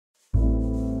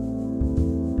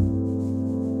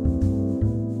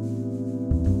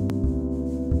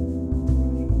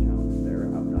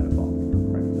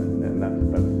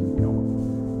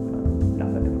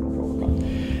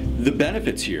The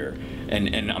benefits here,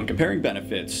 and I'm comparing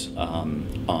benefits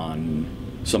on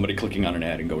somebody clicking on an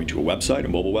ad and going to a website, a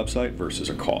mobile website, versus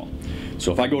a call.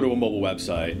 So if I go to a mobile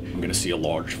website, I'm going to see a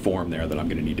large form there that I'm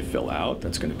going to need to fill out.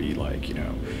 That's going to be like, you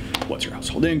know, what's your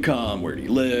household income, where do you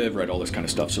live, right, all this kind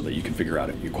of stuff, so that you can figure out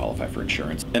if you qualify for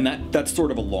insurance. And that's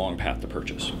sort of a long path to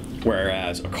purchase.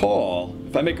 Whereas a call,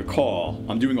 if I make a call,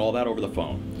 I'm doing all that over the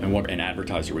phone. And what an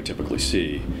advertiser would typically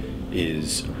see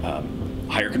is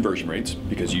higher conversion rates,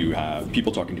 because you have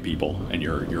people talking to people, and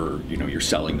you're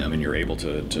selling them, and you're able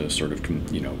to sort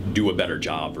of, you know, do a better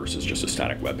job versus just a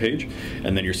static web page.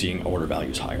 And then you're seeing order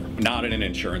values higher. Not in an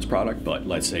insurance product, but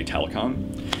let's say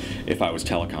telecom. If I was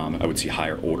telecom, I would see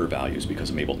higher order values because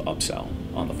I'm able to upsell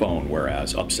on the phone,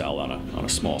 whereas upsell on a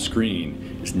small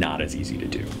screen is not as easy to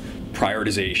do.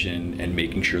 Prioritization and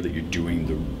making sure that you're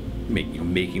doing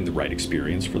making the right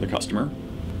experience for the customer.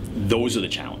 Those are the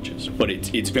challenges, but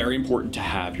it's very important to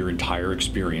have your entire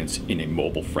experience in a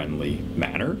mobile-friendly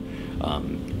manner,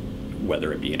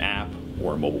 whether it be an app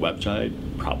or a mobile website,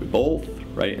 probably both,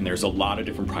 right? And there's a lot of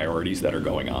different priorities that are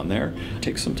going on there. It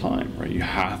takes some time, right? You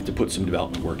have to put some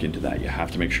development work into that. You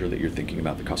have to make sure that you're thinking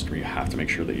about the customer. You have to make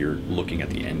sure that you're looking at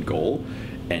the end goal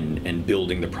and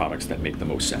building the products that make the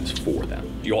most sense for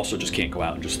them. You also just can't go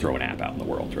out and just throw an app out in the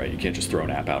world, right? You can't just throw an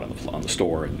app out on the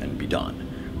store and be done.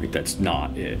 Right? That's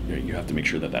not it. You have to make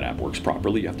sure that that app works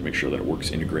properly. You have to make sure that it works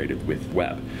integrated with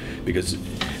web, because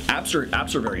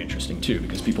apps are very interesting too.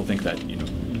 Because people think that, you know,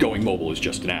 going mobile is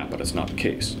just an app, but it's not the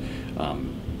case.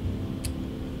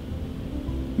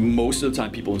 Most of the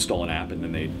time, people install an app and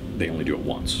then they only do it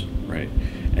once, right?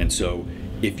 And so,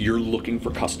 if you're looking for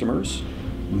customers,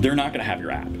 they're not going to have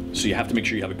your app. So you have to make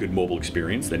sure you have a good mobile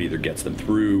experience that either gets them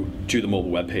through to the mobile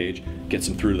web page, gets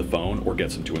them through to the phone, or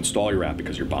gets them to install your app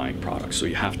because you're buying products. So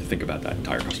you have to think about that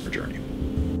entire customer journey.